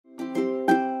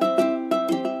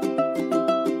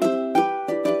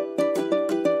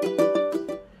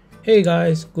Hey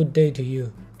guys, good day to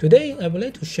you. Today I would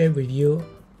like to share with you,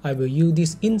 I will use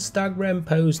this Instagram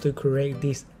post to create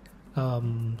this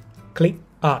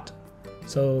Clipart.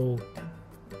 So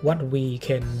what we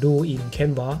can do in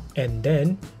Canva, and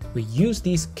then we use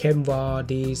this Canva,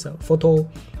 this photo,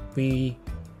 we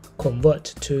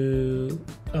convert to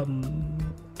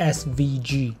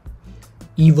SVG.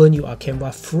 Even you are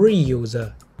Canva free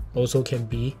user, also can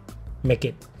be make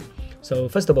it. So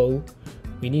first of all,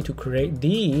 we need to create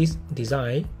this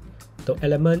design. The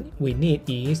element we need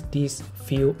is these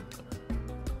few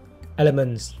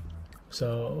elements.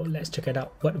 So let's check it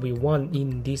out what we want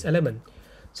in this element.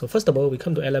 So first of all, we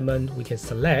come to element, we can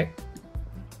select.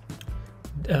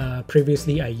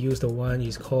 Previously I used the one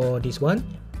is called this one,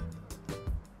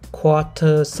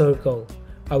 quarter circle.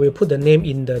 I will put the name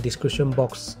in the description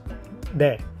box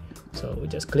there. So we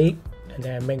just click and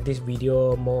then make this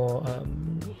video more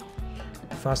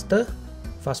fast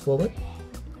forward.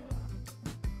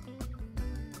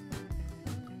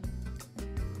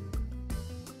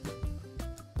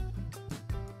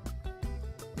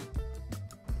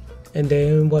 And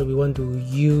then what we want to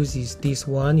use is this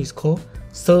one is called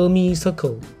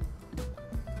semicircle.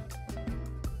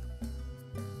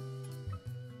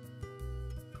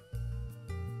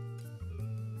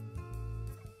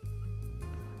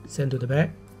 Send to the back.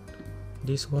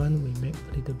 This one we make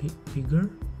a little bit bigger.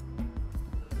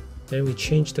 Then we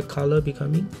change the color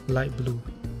becoming light blue.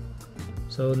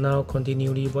 So now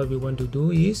continually what we want to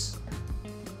do is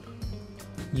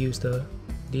use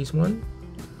this one,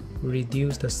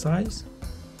 reduce the size,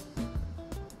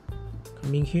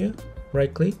 coming here,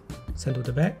 right click, send to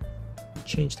the back,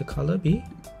 change the color be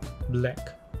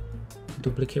black,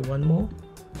 duplicate one more,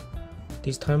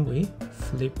 this time we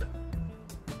flip.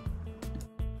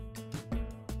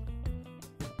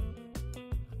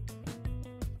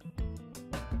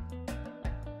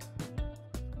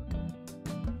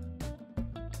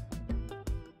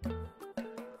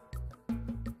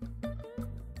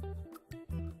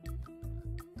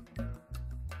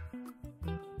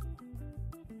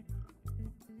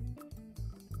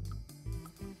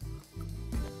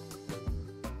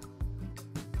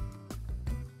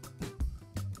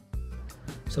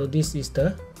 So this is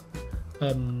the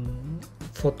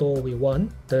photo we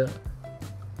want, the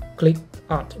clip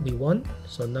art we want.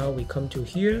 So now we come to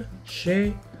here,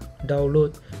 share,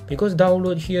 download. Because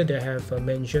download here they have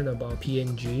mentioned about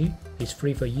PNG, it's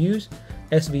free for use.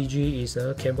 SVG is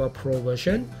a Canva Pro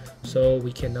version, so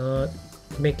we cannot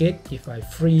make it if I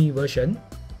free version.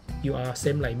 You are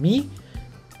same like me.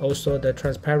 Also the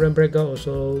transparent background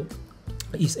also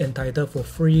is entitled for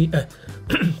free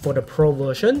for the Pro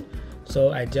version.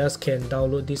 So I just can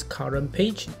download this current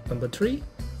page number 3.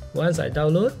 Once I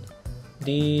download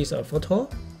this photo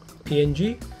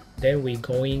PNG, then we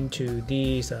going to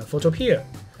this Photopea.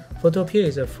 Photopea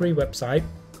is a free website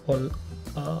on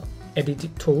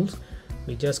editing tools.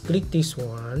 We just click this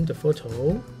one, the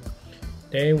photo.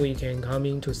 Then we can come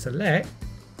into select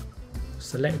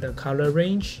the color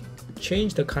range,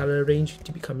 change the color range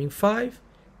to becoming 5.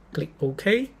 Click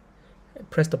OK.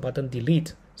 Press the button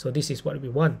delete. So this is what we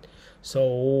want.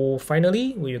 So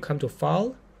finally we will come to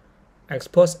file,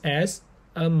 export as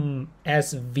SVG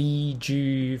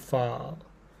file.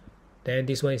 Then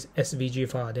this one is SVG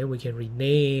file. Then we can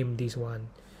rename this one.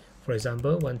 For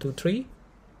example, 1, 2, 3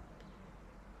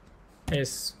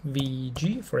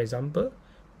 SVG, for example.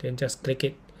 Then just click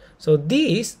it. So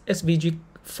this SVG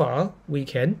file we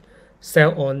can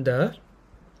sell on the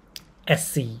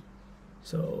Etsy.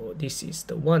 So this is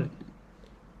the one.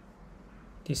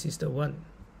 This is the one.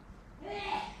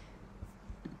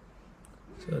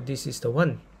 So this is the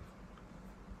one.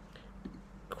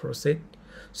 Cross it.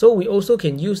 So we also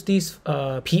can use this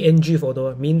PNG photo.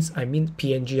 I mean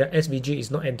PNG. SVG is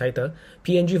not entitled.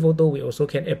 PNG photo we also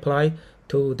can apply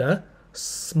to the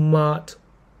smart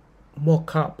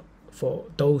mockup for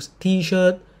those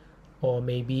t-shirt, or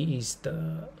maybe is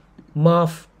the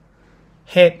muff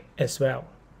head as well.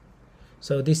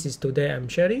 So this is today I'm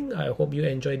sharing. I hope you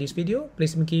enjoy this video.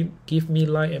 Please give me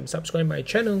like and subscribe my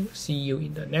channel. See you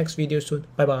in the next video soon.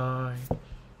 Bye bye.